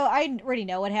 So I already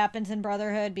know what happens in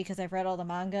Brotherhood because I've read all the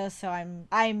manga, so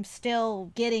I'm still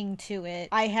getting to it.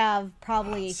 I have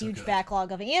probably a huge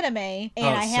backlog of anime, and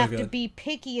I have to be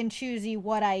picky and choosy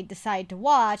what I decide to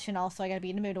watch, and also I gotta be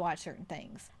in the mood to watch certain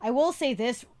things. I will say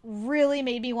this really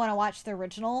made me want to watch the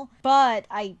original, but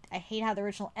I hate how the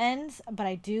original ends, but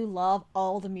I do love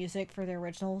all the music for the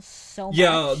original so much.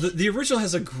 Yeah, the original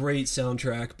has a great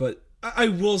soundtrack, but I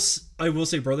will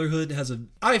say Brotherhood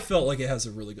I felt like it has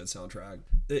a really good soundtrack.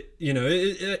 I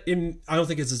don't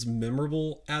think it's as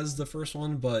memorable as the first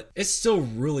one, but it's still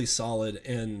really solid.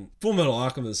 And Fullmetal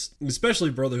Alchemist,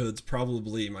 especially Brotherhood's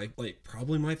probably my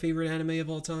favorite anime of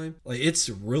all time. Like, it's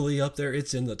really up there.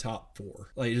 It's in the top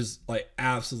 4. Like, just like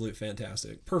absolute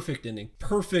fantastic. Perfect ending.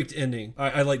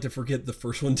 I like to forget the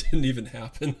first one didn't even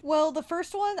happen. Well, the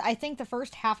first one, I think the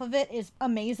first half of it is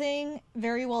amazing,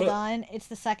 very well done. It's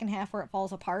the second half where it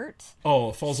falls apart. Oh,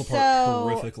 it falls apart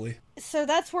horrifically. So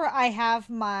that's where I have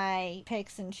my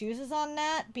picks and chooses on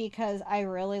that, because I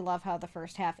really love how the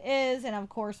first half is, and of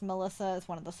course Melissa is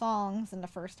one of the songs in the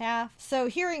first half. So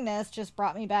hearing this just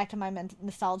brought me back to my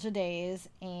nostalgia days,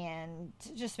 and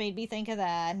just made me think of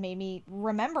that, made me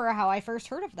remember how I first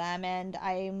heard of them, and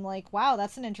I'm like, wow,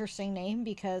 that's an interesting name,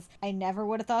 because I never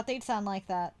would have thought they'd sound like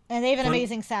that. And they have an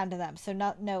amazing sound to them, so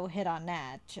no hit on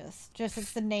that. Just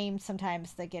it's the name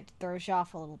sometimes that throws you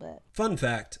off a little bit. Fun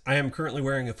fact, I am currently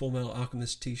wearing a Fullmetal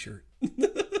Alchemist t-shirt.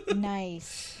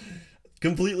 Nice.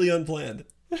 Completely unplanned.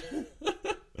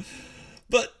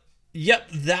 But yep,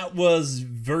 that was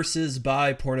Verses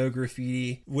by Porno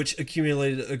Graffiti, which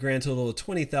accumulated a grand total of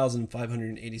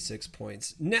 20,586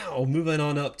 points. Now, moving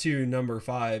on up to number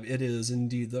 5, it is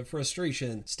indeed the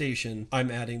Frustration Station.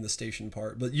 I'm adding the station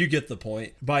part, but you get the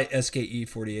point, by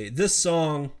SKE48. This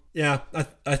song, yeah,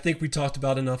 I think we talked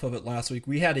about enough of it last week.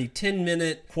 We had a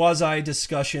 10-minute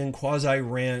quasi-discussion,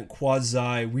 quasi-rant,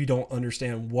 we don't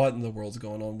understand what in the world's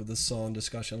going on with this song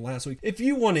discussion last week. If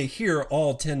you want to hear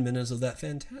all 10 minutes of that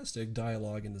fantastic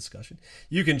dialogue and discussion,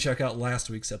 you can check out last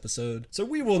week's episode. So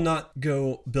we will not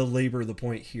go belabor the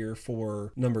point here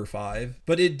for number 5,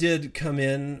 but it did come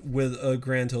in with a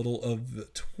grand total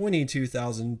of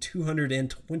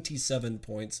 22,227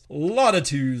 points. A lot of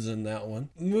 2s in that one.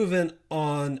 Moving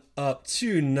on up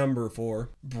to number 4,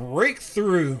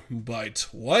 Breakthrough by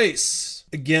Twice.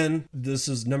 Again, this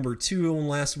is number 2 on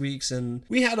last week's, and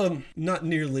we had a not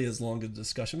nearly as long a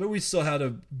discussion, but we still had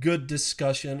a good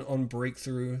discussion on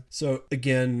Breakthrough. So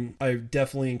again, I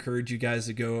definitely encourage you guys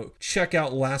to go check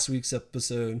out last week's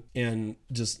episode and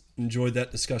just enjoyed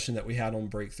that discussion that we had on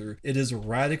Breakthrough. It is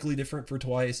radically different for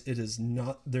Twice. It is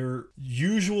not their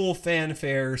usual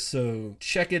fanfare, so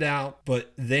check it out.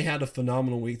 But they had a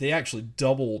phenomenal week. They actually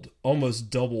almost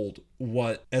doubled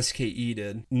what SKE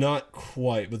did. Not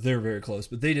quite, but they're very close.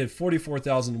 But they did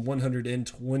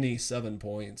 44,127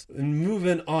 points. And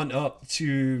moving on up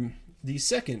to the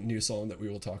second new song that we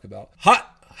will talk about.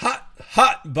 Hot, Hot,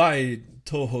 Hot by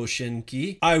Toho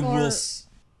Shinki.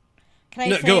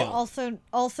 Can I say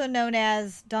also known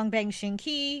as Dongbang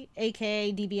Shinki,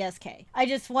 aka DBSK? I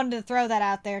just wanted to throw that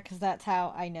out there because that's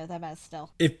how I know them as still.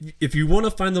 If you want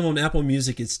to find them on Apple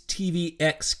Music, it's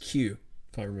TVXQ.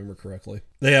 If I remember correctly,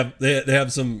 they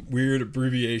have some weird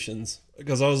abbreviations.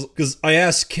 Because I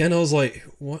asked Ken, I was like,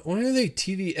 why are they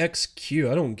TVXQ?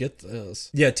 I don't get this.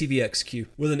 Yeah, TVXQ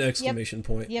with an exclamation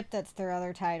point. Yep, that's their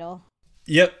other title.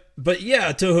 Yep. But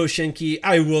yeah, Toho Shinki,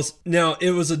 now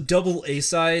it was a double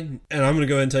A-side, and I'm going to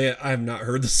go ahead and tell you, I have not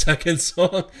heard the second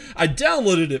song. I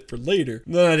downloaded it for later.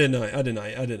 No, I did not.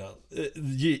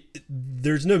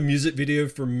 There's no music video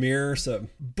for Mirror,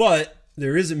 but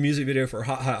there is a music video for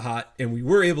Hot, Hot, Hot, and we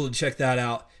were able to check that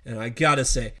out. And I gotta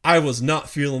say, I was not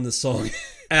feeling this song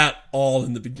at all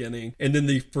in the beginning. And then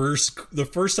the first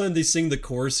time they sing the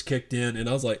chorus kicked in, and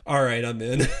I was like, all right, I'm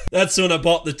in. That's when I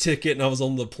bought the ticket and I was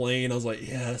on the plane. I was like,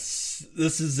 yes,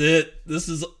 this is it. This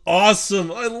is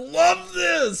awesome. I love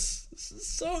this. This is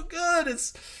so good.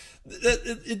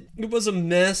 It was a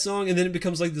mess song, and then it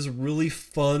becomes like this really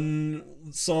fun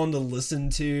song to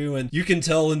listen to, and you can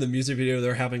tell in the music video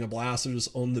they're having a blast. They're just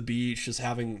on the beach, just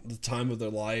having the time of their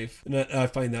life, and I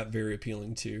find that very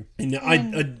appealing too.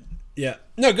 And yeah.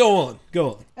 No, go on.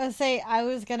 I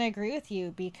was going to agree with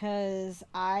you because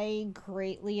I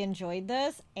greatly enjoyed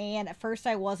this. And at first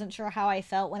I wasn't sure how I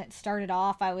felt when it started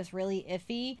off. I was really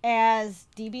iffy as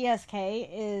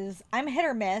DBSK I'm hit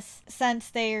or miss since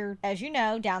they're, as you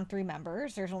know, down 3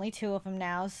 members. There's only 2 of them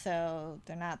now, so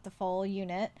they're not the full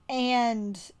unit.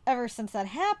 And ever since that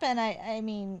happened,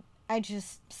 I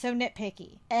just so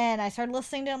nitpicky, and I started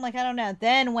listening to him like, I don't know.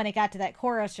 Then when it got to that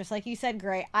chorus, just like you said,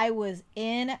 Gray, I was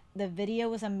in. The video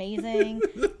was amazing.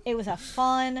 It was a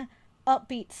fun,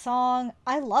 upbeat song.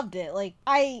 I loved it.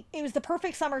 It was the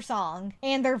perfect summer song,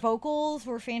 and their vocals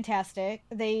were fantastic.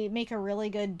 They make a really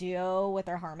good duo with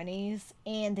their harmonies,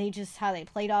 and how they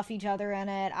played off each other in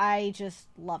it. I just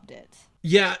loved it.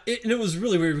 Yeah, it was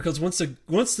really weird because once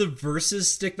the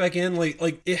verses stick back in,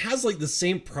 like it has like the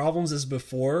same problems as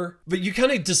before, but you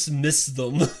kind of dismiss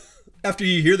them after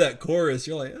you hear that chorus.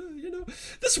 You're like,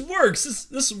 this works.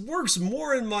 This works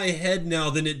more in my head now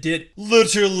than it did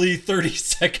literally 30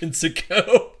 seconds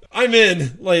ago. I'm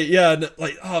in.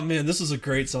 Oh man, this is a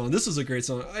great song.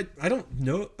 I don't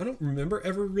know. I don't remember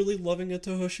ever really loving a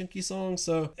Toho Shinki song.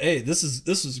 So hey, this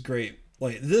is great.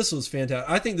 This was fantastic.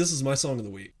 I think this is my song of the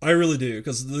week. I really do,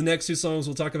 because the next 2 songs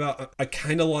we'll talk about, I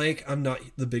kind of like. I'm not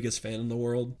the biggest fan in the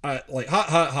world. Hot, Hot,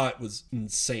 Hot was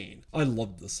insane. I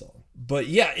loved this song. But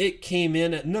yeah, it came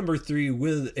in at number 3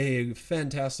 with a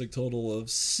fantastic total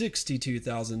of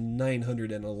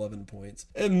 62,911 points.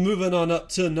 And moving on up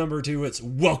to number 2, it's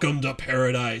Welcome to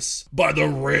Paradise by The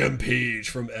Rampage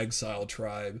from Exile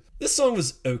Tribe. This song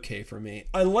was okay for me.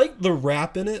 I liked the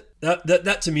rap in it.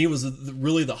 That to me was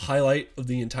really the highlight of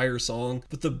the entire song.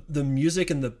 But the music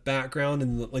and the background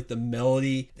and the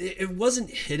melody, it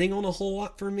wasn't hitting on a whole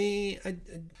lot for me.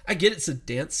 I get it's a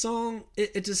dance song.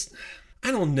 It just, I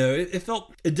don't know. It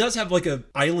does have like a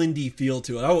islandy feel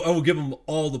to it. I will give them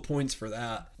all the points for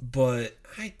that. But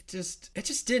it just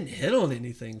didn't hit on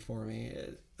anything for me.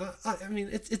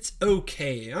 It's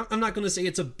okay. I'm not going to say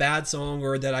it's a bad song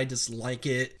or that I dislike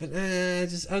it, but I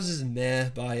was just meh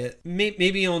by it.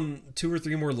 Maybe on 2 or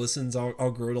 3 more listens, I'll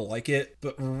grow to like it.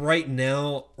 But right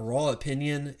now, raw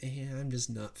opinion, I'm just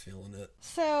not feeling it.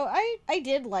 So I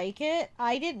did like it.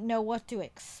 I didn't know what to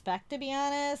expect, to be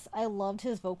honest. I loved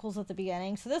his vocals at the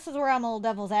beginning. So this is where I'm a little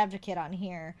devil's advocate on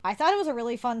here. I thought it was a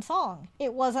really fun song.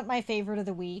 It wasn't my favorite of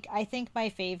the week. I think my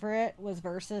favorite was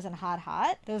Versus and Hot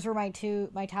Hot. Those were my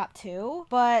top 2,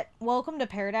 but Welcome to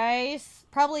Paradise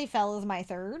probably fell as my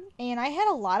 3rd, and I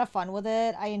had a lot of fun with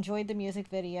it. I enjoyed the music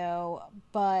video,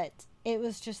 but it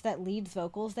was just that lead's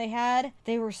vocals they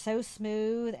were so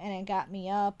smooth, and it got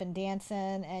me up and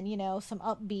dancing, and some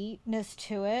upbeatness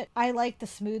to it. I like the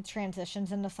smooth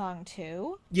transitions in the song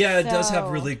too. Yeah, it does have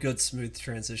really good smooth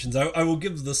transitions. I will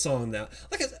give the song that.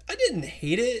 I didn't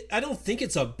hate it. I don't think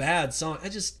it's a bad song.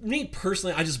 Me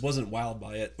personally, I just wasn't wowed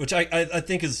by it, which I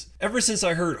think is, ever since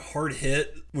I heard Hard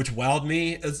Hit, which wowed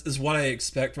me, is what I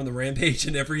expect from the Rampage,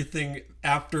 and everything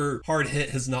after Hard Hit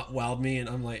has not wowed me, and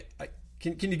I'm like,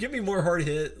 Can you give me more Hard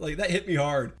Hit? That hit me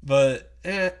hard. But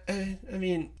I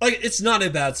mean, like, it's not a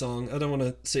bad song. I don't want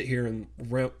to sit here and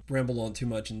ramble on too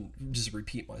much and just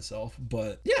repeat myself,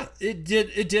 but yeah, it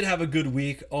did have a good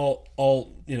week. All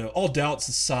doubts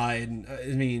aside, I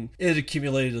mean, it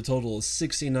accumulated a total of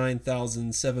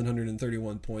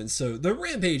 69,731 points. So the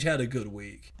Rampage had a good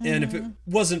week, and if it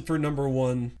wasn't for number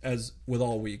one, as with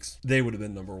all weeks, they would have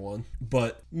been number one.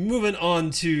 But moving on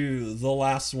to the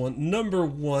last one, number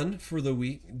one for the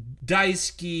week,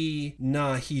 Daisuki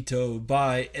na Hito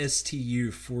by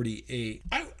STU48.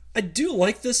 I do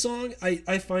like this song.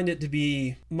 I find it to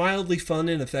be mildly fun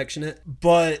and affectionate,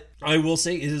 but I will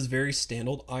say it is very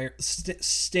standard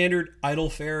idol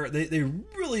fare. They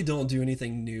really don't do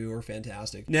anything new or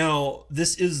fantastic. Now,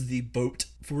 this is the Boat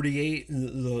 48,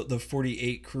 the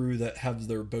 48 crew that have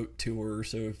their boat tour.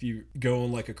 So if you go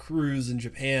on like a cruise in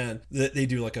Japan, they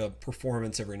do like a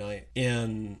performance every night,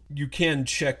 and you get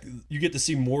to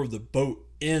see more of the boat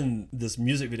in this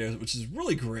music video, which is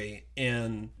really great,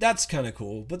 and that's kind of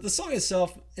cool. But the song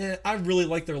itself, I really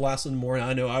like their last one more, and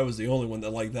I know I was the only one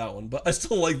that liked that one, but I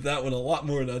still like that one a lot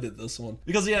more than I did this one,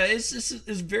 because yeah, it's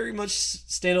very much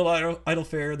standard idol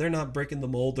fare. They're not breaking the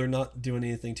mold, they're not doing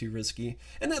anything too risky,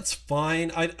 and that's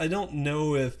fine. I don't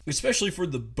know if, especially for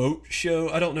the boat show,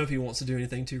 I don't know if he wants to do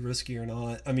anything too risky or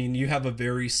not. I mean, you have a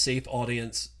very safe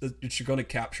audience that you're going to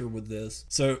capture with this,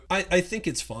 so I think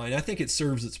it's fine. I think it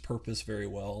serves its purpose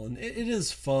very well, and it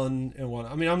is fun and what.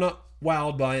 I mean, I'm not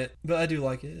wowed by it, but I do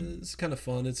like it. It's kind of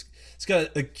fun. It's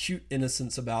got a cute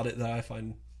innocence about it that I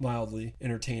find mildly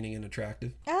entertaining and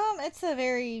attractive. It's a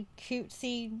very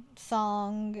cutesy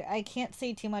song. I can't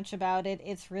say too much about it.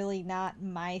 It's really not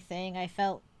my thing. I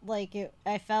felt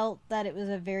that it was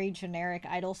a very generic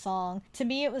idol song. To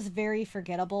me, it was very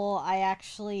forgettable. I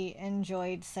actually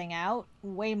enjoyed Sing Out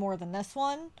way more than this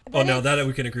one. Oh, now that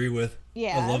we can agree with.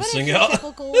 Yeah, I love Sing it's Out. A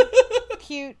typical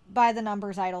cute by the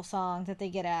numbers idol song that they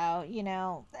get out. You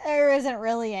know, there isn't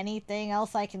really anything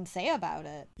else I can say about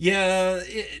it. Yeah,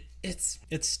 it's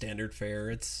standard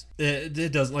fare. It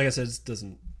doesn't, like I said, it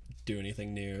doesn't do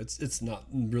anything new. It's not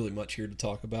really much here to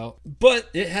talk about,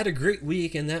 but it had a great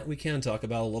week, and that we can talk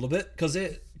about a little bit, because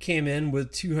it came in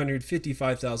with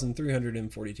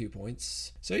 255,342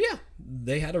 points. So yeah,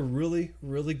 they had a really,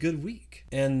 really good week,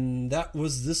 and that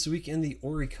was this week in the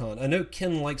Oricon. I know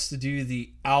Ken likes to do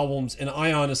the albums, and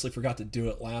I honestly forgot to do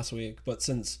it last week, but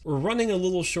since we're running a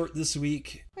little short this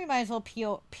week, we might as well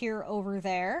peer over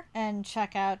there and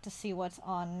check out to see what's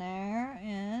on there.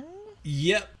 And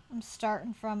yep, I'm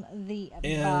starting from the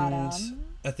and bottom.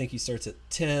 I think he starts at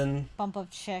 10. Bump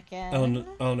of Chicken. I don't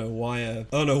know why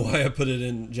I put it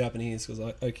in Japanese,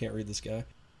 because I can't read this guy.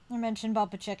 I mentioned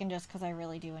Bump of Chicken just because I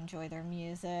really do enjoy their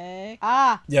music.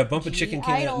 Yeah, Bump of Chicken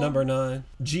came in G-Idle. at number 9.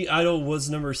 G-Idle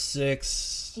was number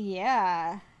 6.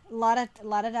 Yeah. La Da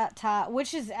Da Ta,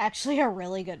 which is actually a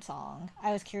really good song.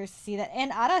 I was curious to see that.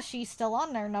 And Arashi's still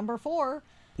on there, number 4.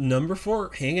 Number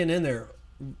 4, hanging in there.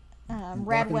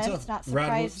 Rad Wimp's not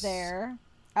surprised there.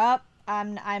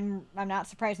 I'm not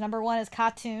surprised. Number 1 is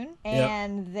Katoon,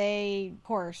 and they, of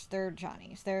course, they're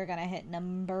Johnny's. They're gonna hit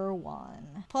number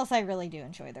 1. Plus, I really do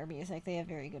enjoy their music. They have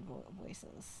very good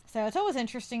voices, so it's always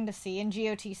interesting to see. And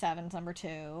GOT7's number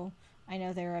 2. I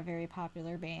know they're a very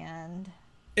popular band.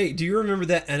 Hey, do you remember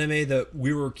that anime that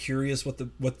we were curious what the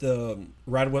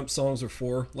Rad Wimp songs were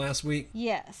for last week?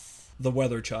 Yes. The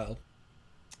Weather Child.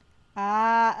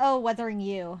 Weathering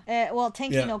You.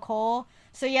 Tenki no Ko.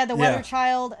 So yeah, the Weather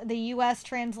Child, the U.S.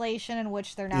 translation, in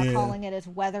which they're now calling it, is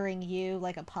Weathering You,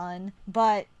 like a pun.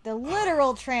 But the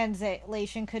literal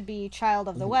translation could be Child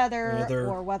of the Weather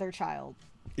or Weather Child.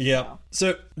 Yeah.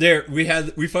 So there, we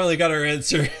finally got our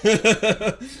answer.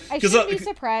 I shouldn't be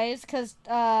surprised, because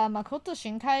Makoto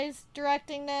Shinkai's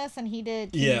directing this, and he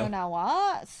did Kimi no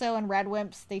Nawa. So in Red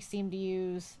Wimps, he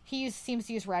seems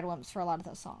to use Red Wimps for a lot of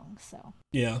those songs. So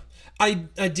yeah, I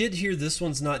did hear this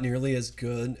one's not nearly as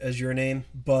good as Your Name,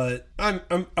 but I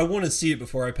want to see it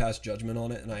before I pass judgment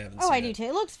on it, and I haven't. I do too.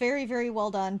 It looks very, very well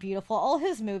done, beautiful. All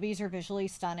his movies are visually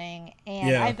stunning,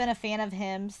 and I've been a fan of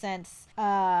him since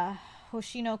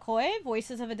Hoshino Koi,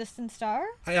 Voices of a Distant Star.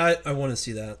 I want to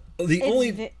see that.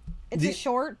 It's a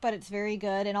short, but it's very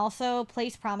good. And also,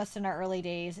 Place Promised in Our Early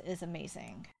Days is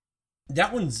amazing.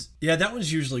 That one's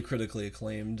usually critically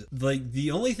acclaimed. Like,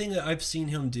 the only thing that I've seen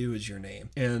him do is Your Name.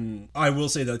 And I will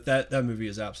say that movie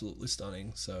is absolutely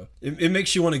stunning. So it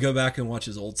makes you want to go back and watch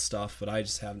his old stuff, but I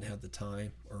just haven't had the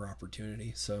time or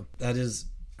opportunity. So that is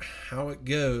how it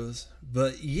goes.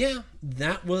 But yeah,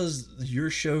 that was your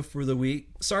show for the week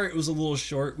sorry it was a little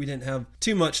short. We didn't have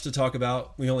too much to talk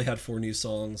about. We only had 4 new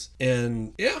songs.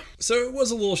 And yeah, so it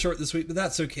was a little short this week, but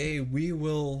that's okay. We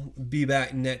will be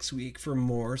back next week for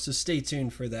more, so stay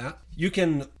tuned for that. You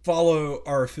can follow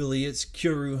our affiliates,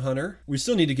 Kyoru Hunter. We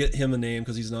still need to get him a name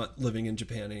because he's not living in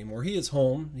Japan anymore. He is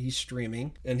home, he's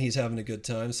streaming, and he's having a good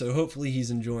time. So hopefully he's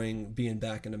enjoying being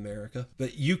back in America.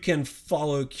 But you can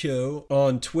follow Kyo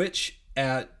on Twitch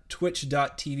at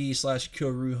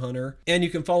twitch.tv/Kyoru Hunter. And you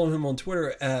can follow him on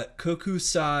Twitter at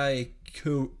Kokusai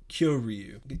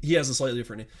Kyoryu. He has a slightly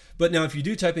different name. But now if you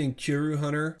do type in Kyoru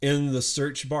Hunter in the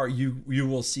search bar, you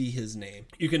will see his name.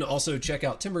 You can also check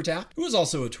out TimberTap, who is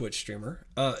also a Twitch streamer.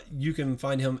 You can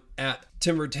find him at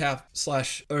TimberTap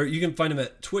or you can find him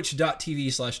at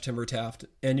twitch.tv/TimberTaft,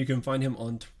 and you can find him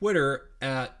on Twitter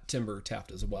at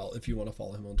TimberTaft as well if you want to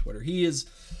follow him on Twitter. He is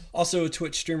also a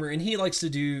Twitch streamer, and he likes to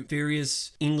do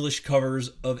various English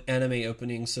covers of anime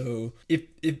openings. So if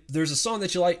there's a song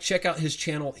that you like, check out his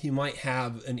channel. He might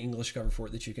have an English cover for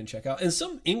it that you can check out. And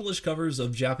some English covers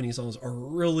of Japanese songs are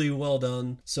really well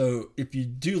done. So if you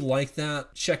do like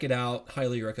that, check it out.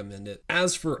 Highly recommend it.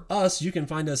 As for us, you can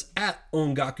find us at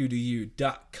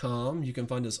ongaku2u.com. You can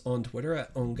find us on Twitter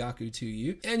at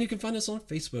ongaku2u, and you can find us on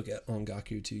Facebook at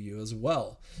ongaku2u as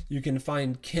well. You can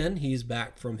find Ken. He's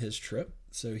back from his trip.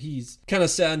 So he's kind of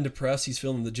sad and depressed. He's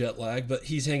feeling the jet lag, but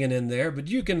he's hanging in there. But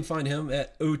you can find him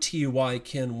at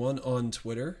OTYKen1 on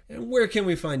Twitter. And where can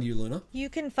we find you, Luna? You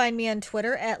can find me on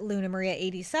Twitter at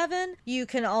LunaMaria87. You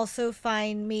can also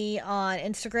find me on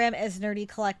Instagram as Nerdy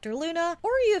Collector Luna.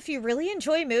 Or if you really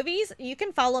enjoy movies, you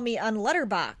can follow me on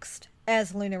Letterboxd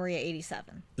as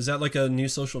LunaMaria87. Is that like a new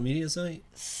social media site?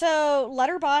 So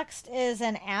Letterboxd is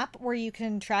an app where you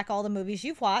can track all the movies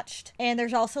you've watched, and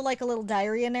there's also like a little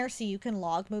diary in there so you can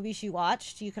log movies you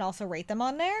watched. You can also rate them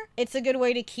on there. It's a good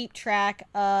way to keep track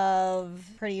of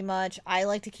pretty much, I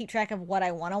like to keep track of what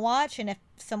I want to watch, and if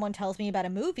someone tells me about a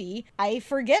movie, I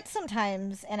forget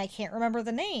sometimes and I can't remember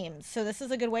the name. So this is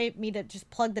a good way for me to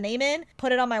just plug the name in,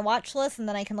 put it on my watch list, and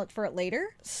then I can look for it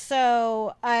later.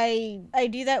 So I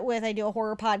do that with, I do a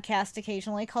horror podcast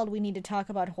occasionally called We Need to Talk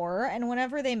About Horror, and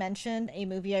whenever they mention a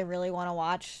movie I really want to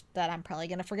watch that I'm probably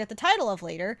going to forget the title of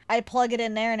later, I plug it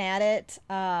in there and add it.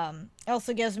 It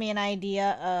also gives me an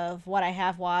idea of what I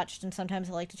have watched, and sometimes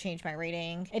I like to change my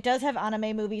rating. It does have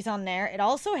anime movies on there. It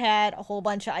also had a whole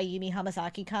bunch of Ayumi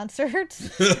Hamasaki concerts.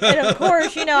 And of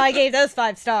course, I gave those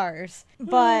 5 stars.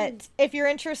 But if you're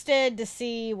interested to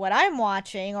see what I'm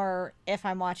watching, or if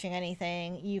I'm watching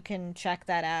anything, you can check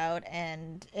that out,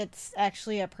 and it's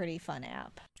actually a pretty fun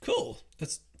app. Cool.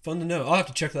 That's fun to know. I'll have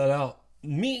to check that out.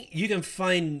 You can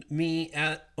find me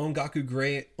at Ongaku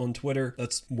Gray on Twitter.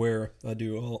 That's where I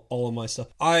do all of my stuff.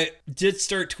 I did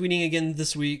start tweeting again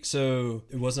this week, so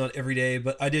it was not every day,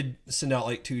 but I did send out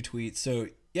like 2 tweets. So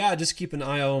yeah, just keep an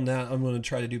eye on that. I'm going to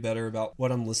try to do better about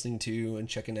what I'm listening to and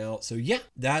checking out. So yeah,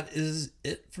 that is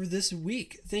it for this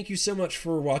week. Thank you so much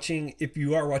for watching. If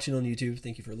you are watching on YouTube,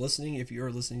 thank you for listening. If you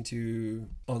are listening to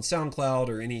on SoundCloud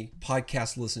or any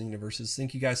podcast listening devices,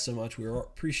 thank you guys so much. We are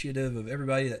appreciative of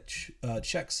everybody that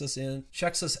checks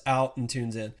us out and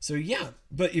tunes in. So yeah,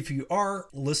 but if you are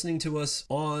listening to us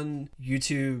on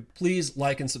YouTube, please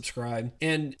like and subscribe.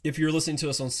 And if you're listening to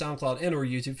us on SoundCloud and or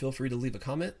YouTube, feel free to leave a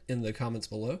comment in the comments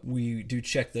below. We do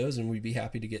check those, and we'd be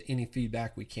happy to get any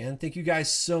feedback we can. Thank you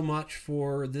guys so much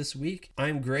for this week.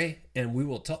 I'm Gray, and we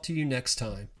will talk to you next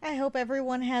time. I hope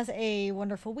everyone has a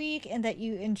wonderful week and that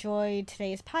you enjoyed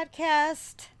today's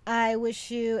podcast. I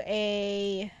wish you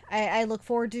I look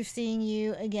forward to seeing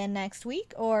you again next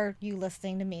week, or you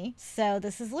listening to me. So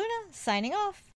this is Luna, signing off.